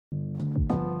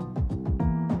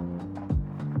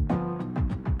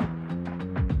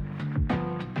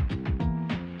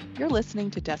You're listening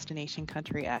to Destination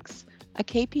Country X, a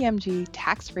KPMG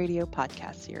tax radio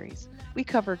podcast series. We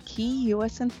cover key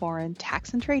U.S. and foreign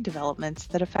tax and trade developments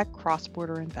that affect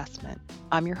cross-border investment.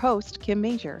 I'm your host, Kim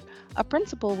Major, a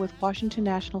principal with Washington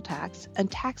National Tax and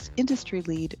tax industry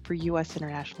lead for U.S.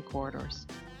 International Corridors.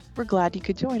 We're glad you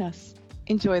could join us.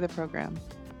 Enjoy the program.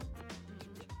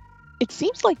 It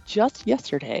seems like just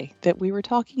yesterday that we were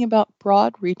talking about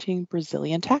broad-reaching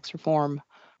Brazilian tax reform,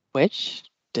 which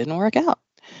didn't work out.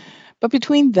 But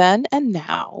between then and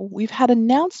now, we've had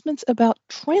announcements about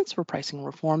transfer pricing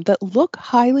reform that look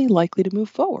highly likely to move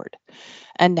forward.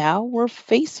 And now we're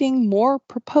facing more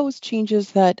proposed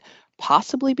changes that,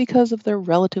 possibly because of their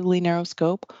relatively narrow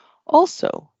scope,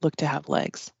 also look to have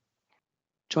legs.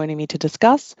 Joining me to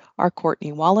discuss are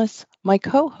Courtney Wallace, my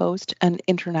co-host and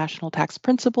international tax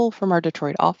principal from our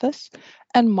Detroit office,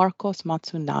 and Marcos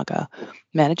Matsunaga,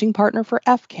 managing partner for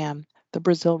FCAM, the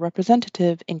Brazil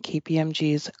representative in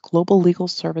KPMG's Global Legal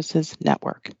Services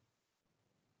Network.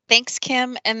 Thanks,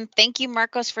 Kim, and thank you,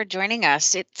 Marcos, for joining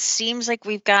us. It seems like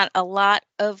we've got a lot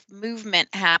of movement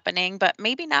happening, but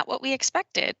maybe not what we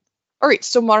expected. All right,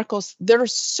 so Marcos,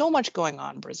 there's so much going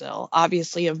on in Brazil.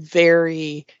 Obviously, a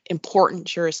very important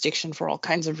jurisdiction for all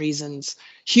kinds of reasons,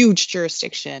 huge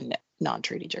jurisdiction,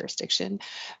 non-treaty jurisdiction.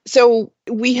 So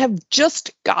we have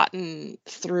just gotten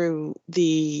through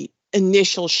the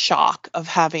initial shock of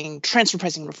having transfer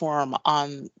pricing reform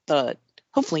on the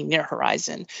hopefully near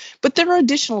horizon. But there are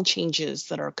additional changes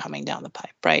that are coming down the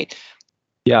pipe, right?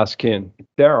 Yes, Kim.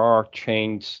 There are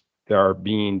changes that are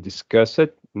being discussed,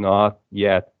 not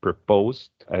yet proposed.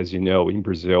 As you know, in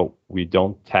Brazil, we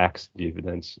don't tax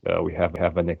dividends. We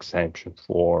have an exemption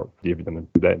for dividend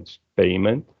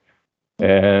payment.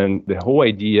 And the whole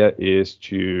idea is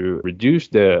to reduce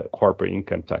the corporate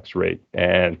income tax rate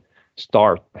and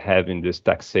start having this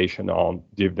taxation on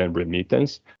dividend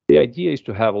remittance. The idea is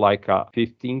to have like a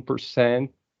 15%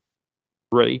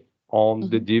 rate on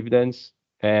the dividends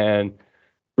and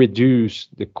reduce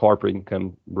the corporate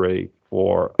income rate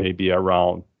for maybe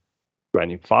around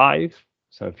 25,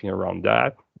 something around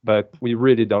that. But we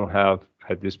really don't have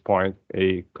at this point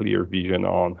a clear vision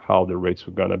on how the rates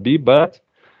are going to be. But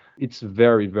it's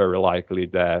very, very likely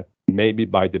that maybe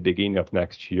by the beginning of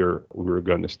next year, we're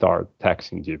going to start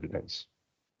taxing dividends.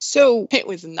 So it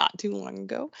was not too long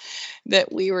ago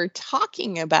that we were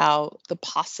talking about the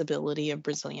possibility of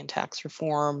Brazilian tax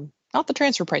reform, not the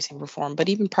transfer pricing reform, but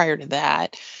even prior to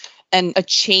that, and a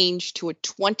change to a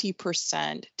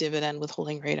 20% dividend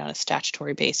withholding rate on a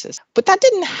statutory basis. But that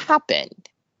didn't happen.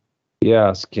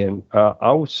 Yes, Kim.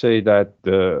 I would say that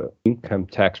the income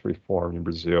tax reform in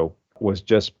Brazil was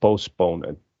just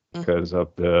postponed because of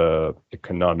the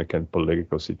economic and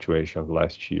political situation of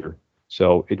last year.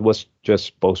 So it was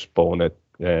just postponed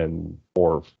and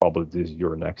for probably this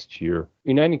year or next year.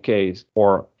 In any case,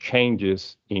 for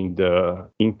changes in the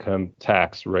income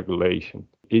tax regulation,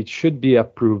 it should be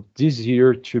approved this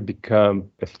year to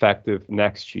become effective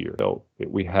next year. So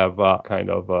we have a kind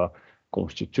of a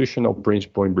constitutional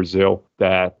principle in Brazil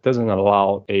that doesn't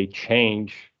allow a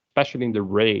change, especially in the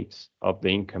rates of the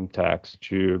income tax,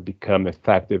 to become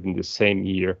effective in the same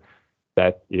year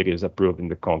that it is approved in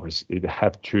the Congress. It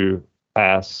have to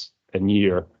pass a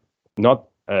year, not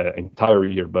an entire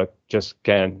year, but just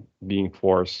can be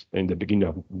enforced in the beginning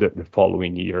of the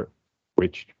following year,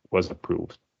 which was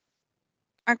approved.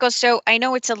 Marcos, so I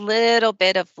know it's a little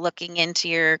bit of looking into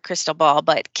your crystal ball,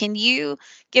 but can you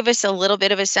give us a little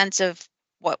bit of a sense of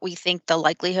what we think the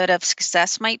likelihood of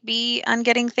success might be on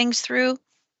getting things through?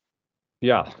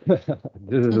 Yeah,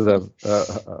 this is a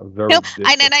very difficult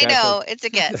I know it's a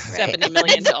guess, right? $70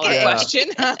 million question.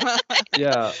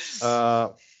 Yeah,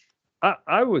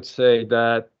 I would say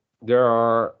that there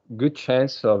are good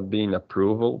chances of being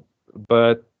approval,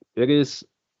 but it is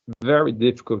very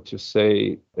difficult to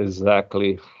say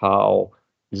exactly how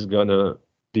it's going to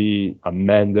be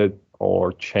amended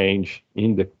or changed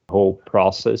in the whole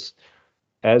process.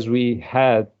 As we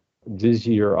had this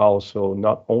year also,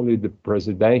 not only the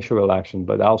presidential election,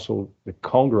 but also the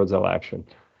Congress election,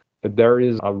 there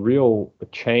is a real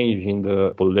change in the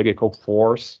political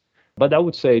force. But I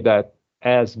would say that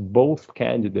as both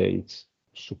candidates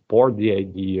support the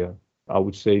idea, I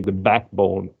would say the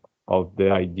backbone of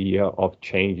the idea of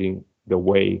changing the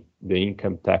way the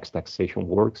income taxation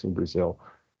works in Brazil,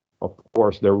 of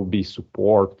course, there will be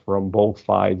support from both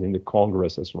sides in the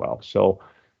Congress as well. So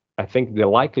I think the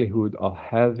likelihood of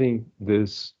having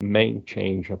this main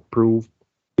change approved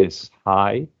is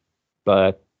high,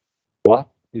 but what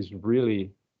is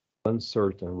really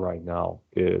uncertain right now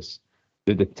is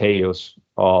the details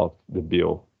of the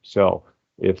bill. So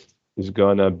if it's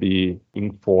going to be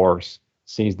enforced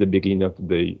since the beginning of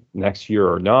the next year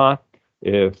or not,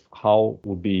 if how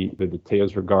will be the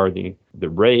details regarding the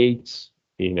rates,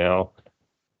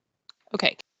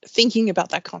 Okay. Thinking about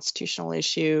that constitutional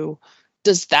issue,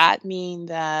 does that mean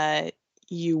that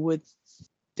you would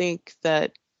think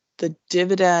that the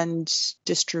dividend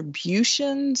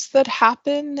distributions that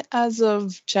happen as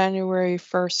of January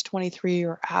 1st, 23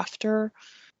 or after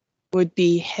would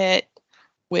be hit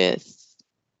with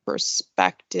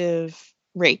prospective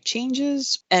rate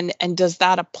changes? And does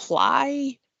that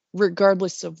apply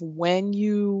regardless of when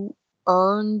you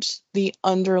earned the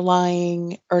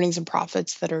underlying earnings and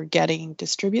profits that are getting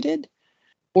distributed?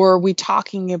 Or are we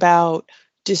talking about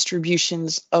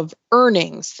distributions of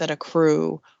earnings that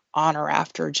accrue on or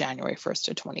after January 1st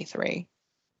of 23?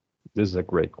 This is a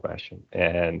great question,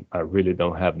 and I really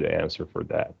don't have the answer for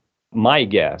that. My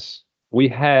guess, we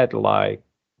had like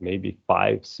maybe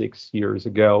 5-6 years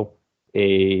ago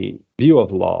a view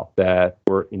of law that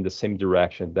were in the same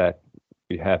direction that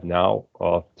we have now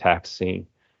of taxing.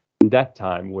 In that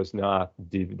time was not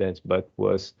dividends, but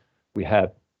we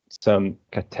had some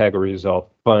categories of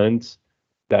funds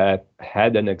that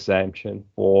had an exemption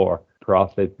for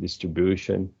profit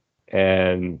distribution.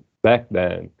 And back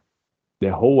then,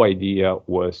 the whole idea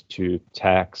was to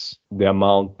tax the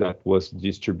amount that was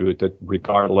distributed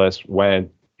regardless when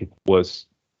it was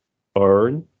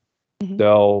earned. Mhm.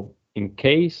 So in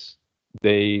case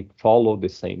they follow the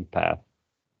same path,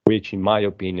 which in my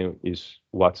opinion is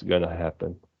what's going to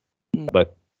happen,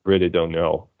 but really don't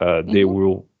know, they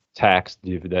will tax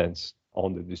dividends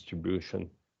on the distribution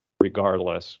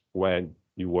regardless when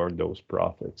you earn those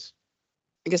profits.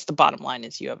 I guess the bottom line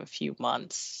is you have a few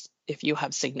months if you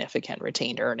have significant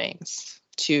retained earnings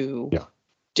to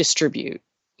distribute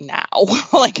now,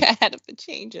 like ahead of the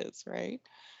changes, right?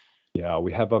 Yeah,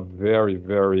 we have a very,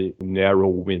 very narrow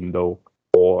window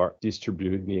for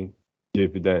distributing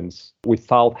dividends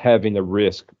without having a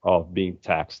risk of being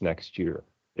taxed next year.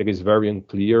 It is very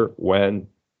unclear when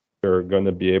they're going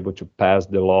to be able to pass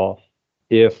the law,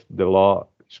 if the law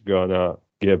is going to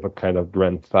give a kind of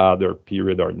grandfather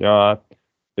period or not,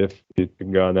 if it's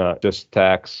going to just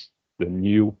tax the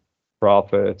new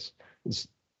profits.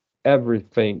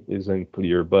 Everything is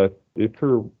unclear. But if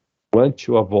you want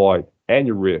to avoid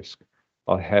any risk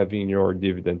of having your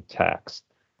dividend taxed,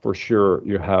 for sure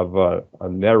you have a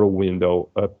narrow window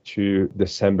up to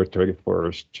December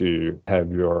 31st to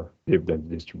have your dividend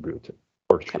distributed,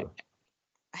 for sure.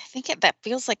 I think that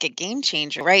feels like a game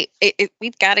changer, right?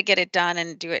 We've got to get it done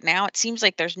and do it now. It seems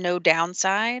like there's no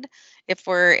downside if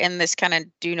we're in this kind of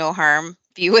do no harm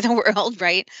view of the world,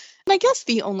 right? And I guess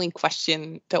the only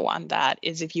question though on that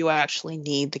is if you actually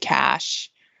need the cash,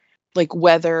 like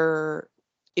whether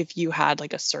if you had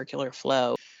like a circular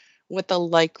flow, what the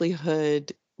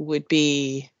likelihood would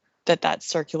be that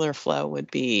circular flow would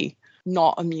be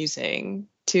not amusing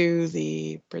to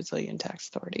the Brazilian tax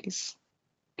authorities.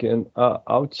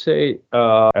 I would say,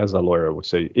 as a lawyer, I would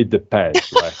say it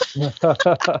depends,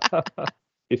 right?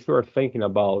 If you're thinking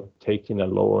about taking a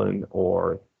loan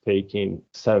or taking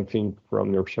something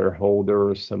from your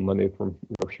shareholders, some money from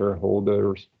your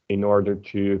shareholders in order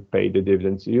to pay the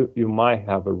dividends, you might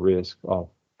have a risk of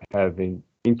having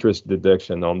interest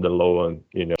deduction on the loan,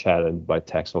 challenged by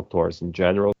tax authorities in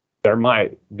general. There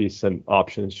might be some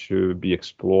options to be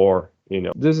explored.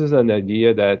 This is an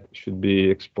idea that should be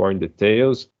explored in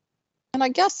details. And I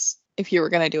guess if you were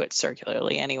going to do it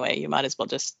circularly anyway, you might as well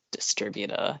just distribute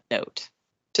a note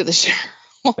to the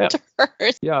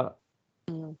shareholders. Yeah.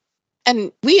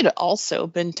 And we had also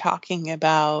been talking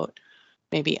about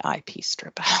maybe IP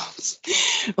strip outs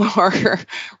or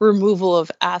removal of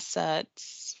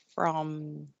assets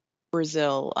from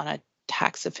Brazil on a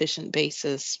tax efficient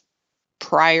basis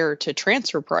prior to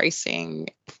transfer pricing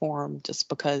reform, just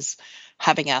because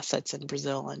having assets in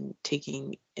Brazil and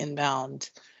taking inbound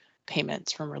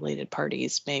payments from related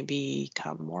parties may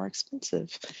become more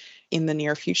expensive in the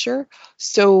near future.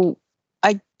 So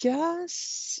I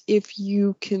guess if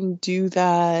you can do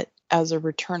that as a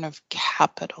return of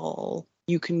capital,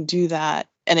 you can do that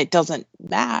and it doesn't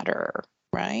matter,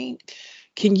 right?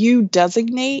 Can you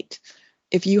designate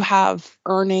if you have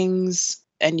earnings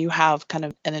and you have kind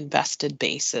of an invested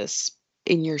basis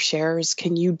in your shares,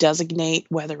 can you designate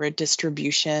whether a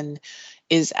distribution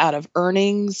is out of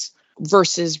earnings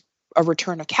versus a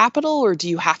return of capital, or do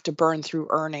you have to burn through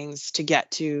earnings to get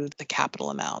to the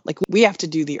capital amount? Like we have to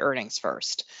do the earnings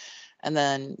first. And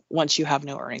then once you have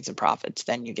no earnings and profits,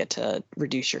 then you get to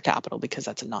reduce your capital because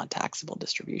that's a non-taxable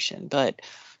distribution. But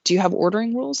do you have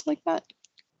ordering rules like that?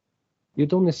 You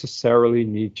don't necessarily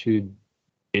need to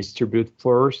distribute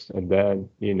first and then,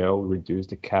 reduce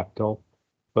the capital.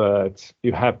 but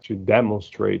you have to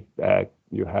demonstrate that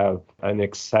you have an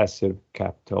excessive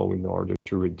capital in order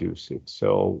to reduce it.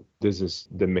 So this is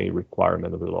the main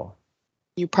requirement of the law.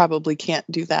 You probably can't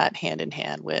do that hand in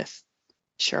hand with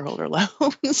shareholder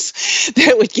loans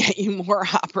that would get you more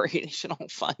operational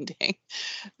funding.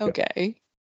 Okay.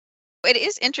 It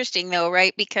is interesting though,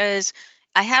 right? Because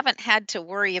I haven't had to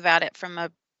worry about it from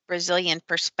a Brazilian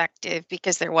perspective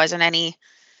because there wasn't any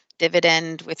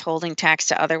dividend withholding tax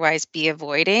to otherwise be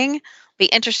avoiding. Be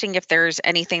interesting if there's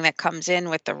anything that comes in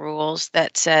with the rules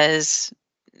that says,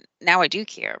 now I do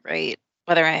care, right?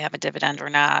 Whether I have a dividend or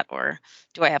not, or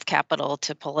do I have capital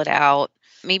to pull it out?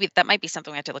 Maybe that might be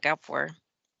something we have to look out for.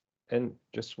 And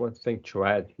just one thing to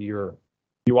add here,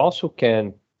 you also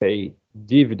can pay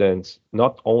dividends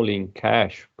not only in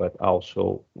cash, but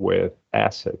also with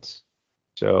assets.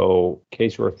 So in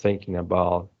case you're thinking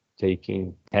about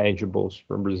taking tangibles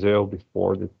from Brazil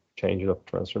before the change of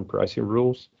transfer and pricing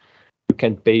rules, you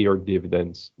can pay your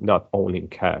dividends not only in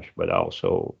cash, but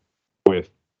also with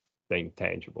the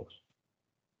intangibles.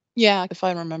 Yeah, if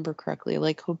I remember correctly,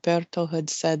 like Roberto had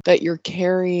said that you're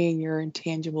carrying your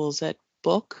intangibles at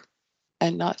book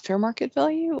and not fair market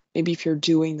value. Maybe if you're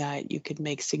doing that, you could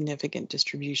make significant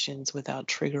distributions without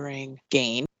triggering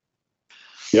gain.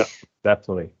 Yeah,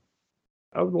 definitely.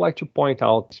 I would like to point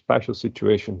out a special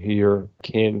situation here,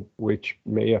 Ken, which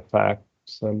may affect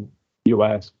some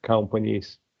US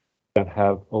companies that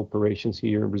have operations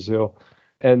here in Brazil.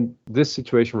 And this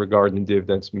situation regarding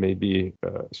dividends may be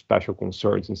special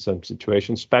concerns in some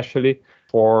situations, especially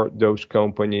for those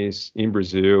companies in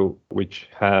Brazil which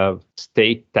have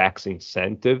state tax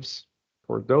incentives.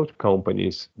 For those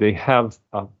companies, they have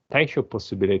a potential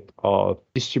possibility of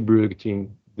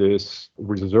distributing this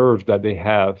reserve that they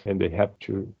have, and they have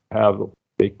to have what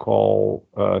they call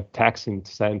tax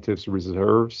incentives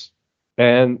reserves.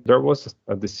 And there was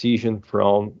a decision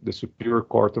from the Superior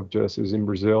Court of Justice in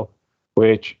Brazil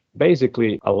which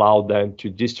basically allowed them to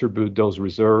distribute those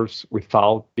reserves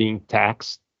without being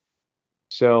taxed.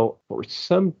 So for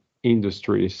some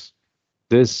industries,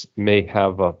 this may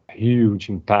have a huge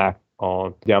impact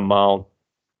on the amount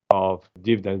of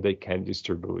dividend they can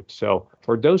distribute. So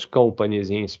for those companies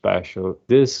in special,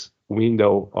 this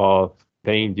window of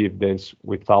paying dividends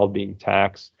without being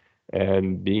taxed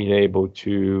and being able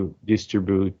to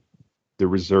distribute the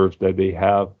reserves that they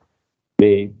have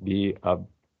may be a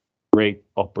great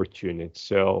opportunity.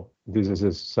 So this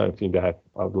is something that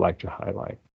I would like to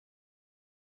highlight.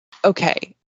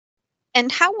 Okay. And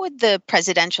how would the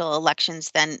presidential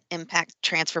elections then impact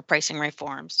transfer pricing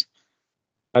reforms?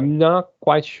 I'm not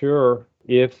quite sure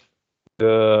if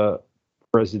the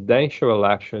presidential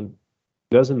election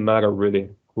doesn't matter really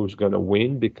who's going to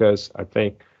win, because I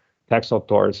think tax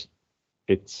authorities,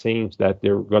 it seems that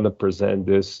they're going to present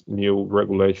this new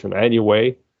regulation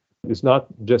anyway. It's not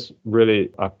just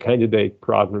really a candidate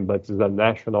program, but it's a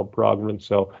national program.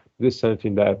 So this is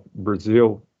something that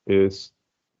Brazil is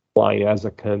applying as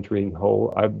a country in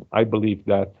whole. I believe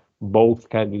that both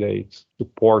candidates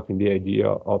supporting the idea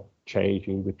of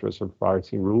changing the transfer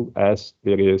pricing rule as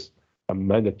it is a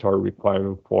mandatory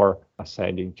requirement for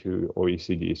ascending to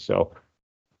OECD. So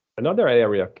another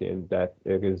area, Ken, that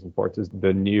it is important is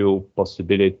the new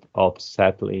possibility of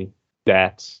settling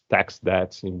debts, tax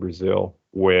debts in Brazil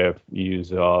with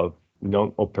use of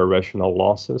non-operational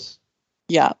losses.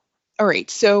 Yeah. All right.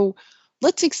 So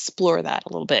let's explore that a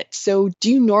little bit. So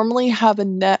do you normally have a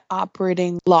net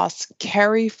operating loss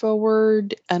carry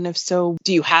forward? And if so,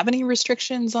 do you have any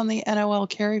restrictions on the NOL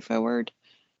carry forward?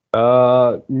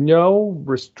 No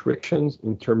restrictions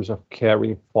in terms of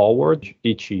carrying forward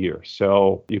each year.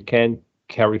 So you can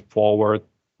carry forward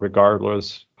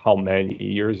regardless how many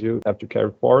years you have to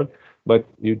carry forward, but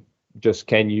you just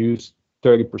can use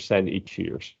 30% each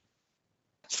year.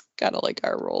 It's kind of like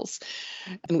our rules.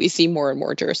 And we see more and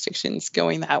more jurisdictions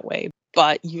going that way.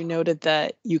 But you noted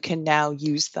that you can now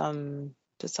use them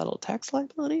to settle tax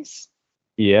liabilities?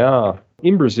 Yeah.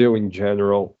 In Brazil, in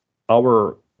general,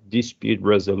 our dispute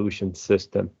resolution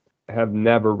system have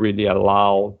never really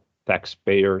allowed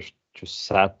taxpayers to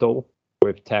settle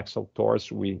with tax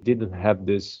authorities. We didn't have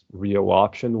this real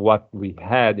option. What we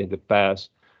had in the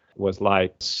past was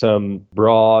like some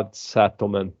broad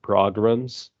settlement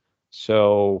programs.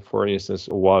 So, for instance,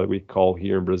 what we call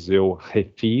here in Brazil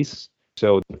refis.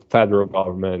 So the federal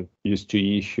government used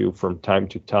to issue from time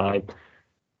to time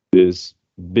these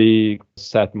big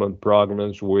settlement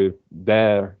programs with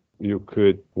there you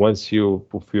could, once you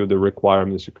fulfill the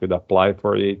requirements, you could apply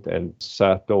for it and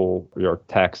settle your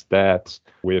tax debts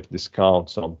with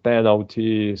discounts on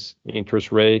penalties,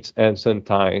 interest rates, and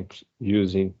sometimes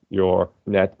using your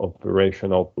net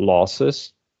operational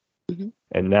losses. Mhm.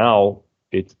 And now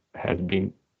it has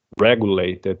been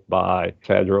regulated by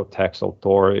federal tax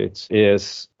authorities,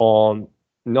 is on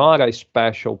not a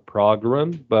special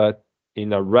program, but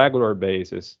in a regular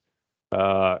basis.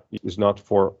 It's not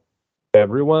for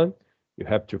everyone. You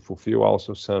have to fulfill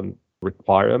also some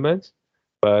requirements,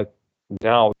 but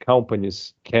now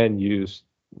companies can use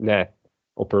net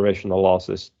operational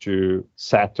losses to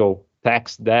settle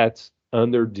tax debts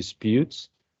under disputes.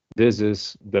 This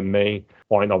is the main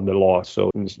point of the law. So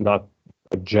it's not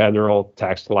a general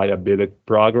tax liability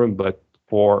program, but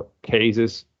for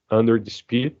cases under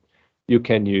dispute, you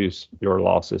can use your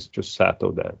losses to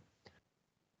settle them.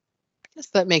 I guess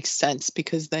that makes sense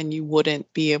because then you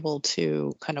wouldn't be able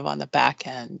to kind of on the back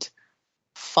end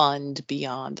fund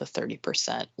beyond the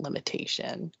 30%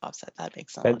 limitation offset. That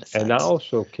makes a lot of And sense.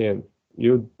 also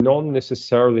you don't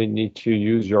necessarily need to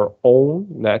use your own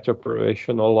net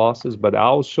operational losses, but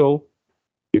also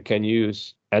you can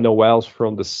use NOLs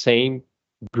from the same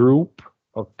group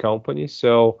of companies.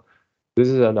 So this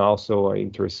is also an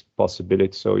interest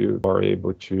possibility. So you are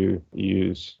able to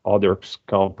use other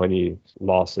company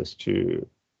losses to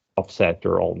offset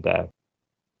your own debt.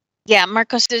 Yeah,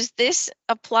 Marcos, does this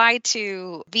apply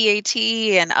to VAT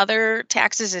and other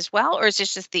taxes as well, or is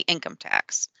this just the income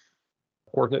tax?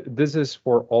 This is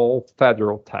for all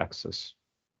federal taxes.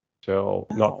 So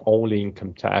not Oh. only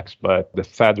income tax, but the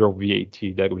federal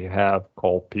VAT that we have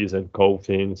called PIS and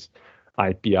COFINS,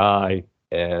 IPI,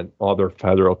 and other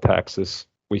federal taxes.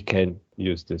 We can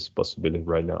use this possibility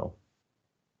right now.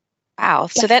 Wow.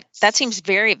 So that That's- seems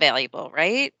very valuable,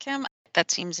 right, Kim?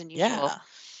 That seems unusual. Yeah.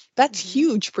 That's Mhm.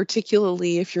 huge,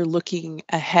 particularly if you're looking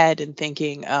ahead and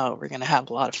thinking, oh, we're going to have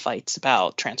a lot of fights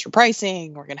about transfer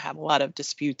pricing. We're going to have a lot of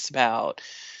disputes about,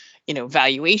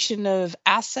 valuation of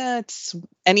assets.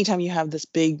 Anytime you have this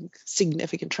big,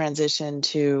 significant transition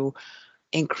to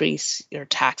increase your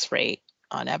tax rate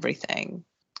on everything,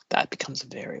 that becomes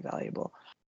very valuable.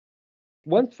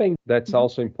 One thing that's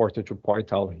also important to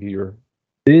point out here,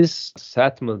 this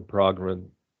settlement program,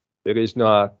 it is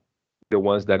not the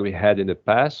ones that we had in the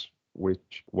past,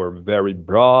 which were very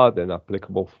broad and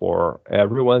applicable for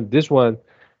everyone. This one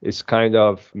is kind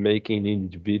of making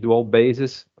individual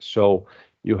basis. So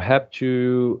you have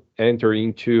to enter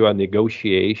into a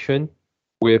negotiation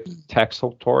with tax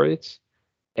authorities,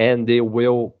 and they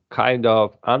will kind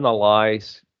of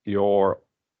analyze your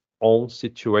own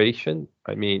situation.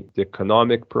 I mean, the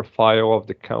economic profile of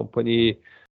the company,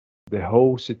 the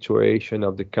whole situation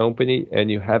of the company,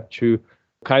 and you have to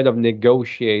kind of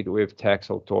negotiate with tax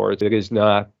authorities. It is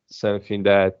not something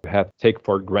that you have to take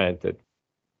for granted.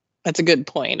 That's a good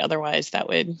point. Otherwise, that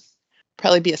would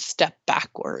probably be a step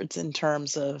backwards in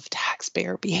terms of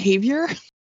taxpayer behavior.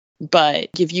 But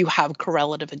if you have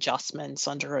correlative adjustments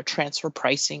under a transfer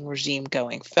pricing regime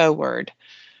going forward,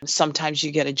 sometimes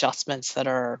you get adjustments that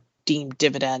are deemed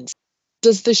dividends.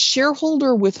 Does the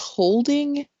shareholder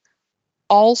withholding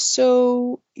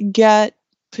also get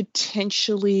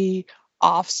potentially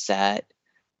offset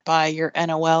by your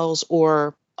NOLs?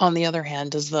 Or on the other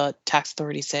hand, does the tax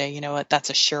authority say, you know what, that's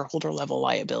a shareholder level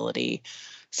liability,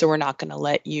 so we're not going to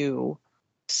let you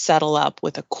settle up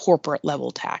with a corporate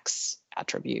level tax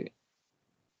attribute?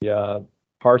 Yeah,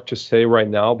 hard to say right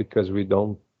now because we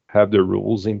don't have the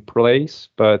rules in place.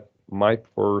 But my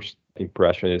first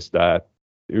impression is that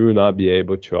you will not be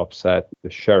able to offset the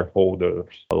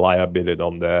shareholders' liability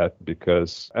on that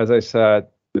because, as I said,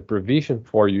 the provision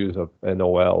for use of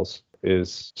NOLs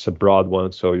is a broad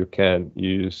one. So you can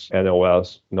use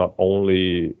NOLs not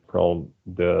only from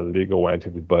the legal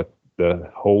entity, but the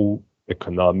whole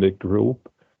economic group.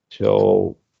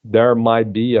 So there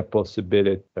might be a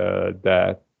possibility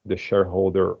that the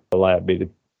shareholder liability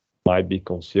might be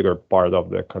considered part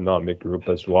of the economic group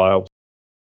as well.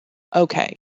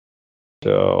 Okay.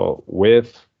 So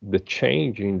with the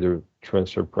change in the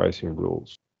transfer pricing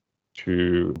rules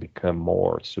to become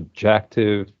more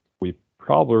subjective, we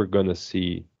probably are going to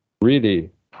see really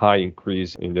high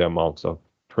increase in the amounts of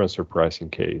transfer pricing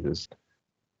cases.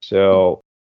 So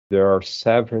there are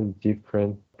 7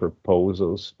 different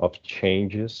proposals of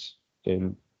changes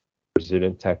in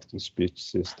Brazilian tax dispute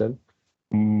system,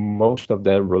 most of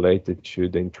them related to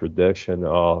the introduction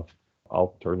of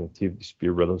alternative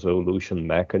dispute resolution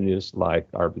mechanisms like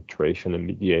arbitration and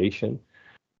mediation.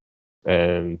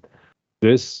 And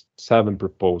this 7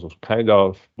 proposals kind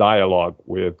of dialogue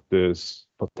with this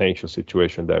potential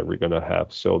situation that we're going to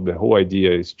have. So the whole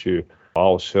idea is to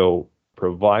also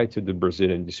provide to the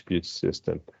Brazilian dispute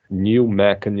system new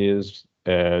mechanisms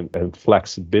and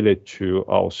flexibility to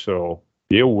also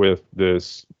deal with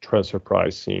this transfer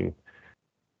pricing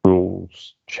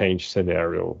rules change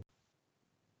scenario.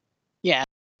 Yeah.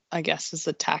 I guess as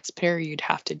a taxpayer, you'd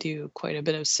have to do quite a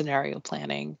bit of scenario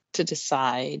planning to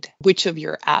decide which of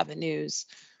your avenues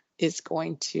is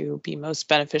going to be most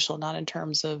beneficial, not in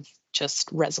terms of just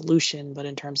resolution, but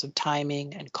in terms of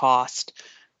timing and cost,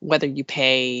 whether you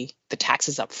pay the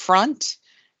taxes up front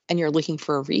and you're looking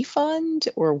for a refund,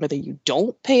 or whether you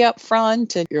don't pay up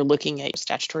front and you're looking at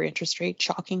statutory interest rate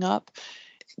chalking up.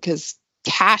 Because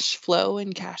cash flow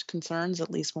and cash concerns,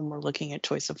 at least when we're looking at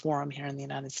choice of forum here in the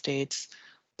United States,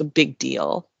 the big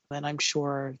deal. And I'm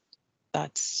sure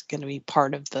that's going to be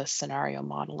part of the scenario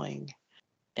modeling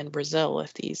in Brazil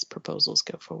if these proposals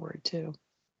go forward too.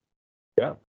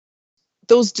 Yeah.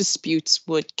 Those disputes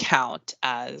would count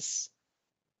as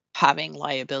having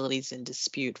liabilities in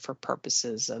dispute for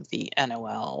purposes of the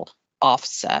NOL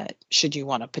offset, should you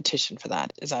want to petition for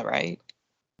that. Is that right?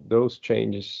 Those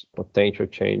changes, potential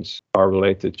changes, are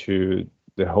related to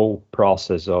the whole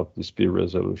process of dispute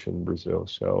resolution in Brazil.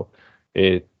 So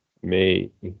it may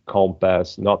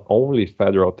encompass not only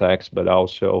federal tax, but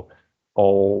also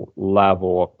all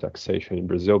level of taxation in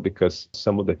Brazil, because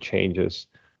some of the changes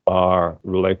are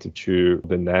related to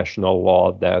the national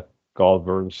law that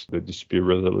governs the dispute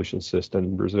resolution system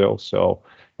in Brazil. So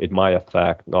it might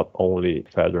affect not only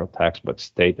federal tax, but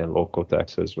state and local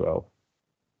tax as well.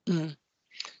 Mm.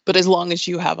 But as long as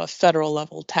you have a federal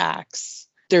level tax,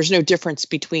 there's no difference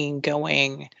between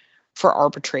going for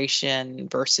arbitration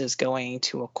versus going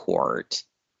to a court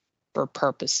for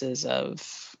purposes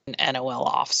of an NOL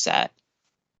offset.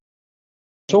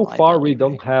 So far, we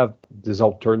don't have this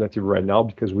alternative right now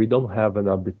because we don't have an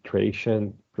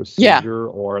arbitration procedure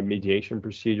or a mediation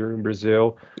procedure in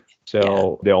Brazil.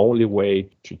 So the only way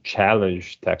to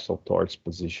challenge tax authorities'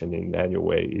 position in any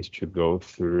way is to go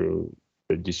through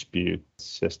the dispute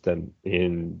system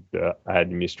in the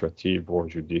administrative or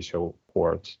judicial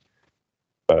courts.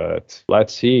 But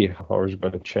let's see how it's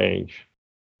going to change.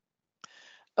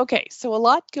 Okay, so a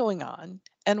lot going on.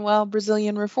 And while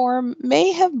Brazilian reform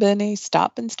may have been a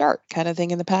stop and start kind of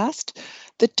thing in the past,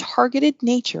 the targeted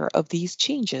nature of these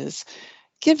changes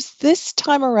gives this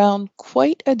time around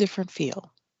quite a different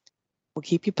feel. We'll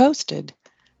keep you posted.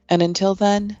 And until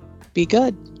then, be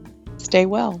good. Stay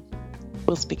well.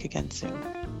 We'll speak again soon.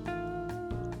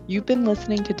 You've been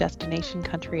listening to Destination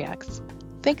Country X.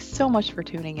 Thanks so much for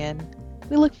tuning in.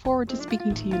 We look forward to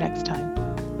speaking to you next time.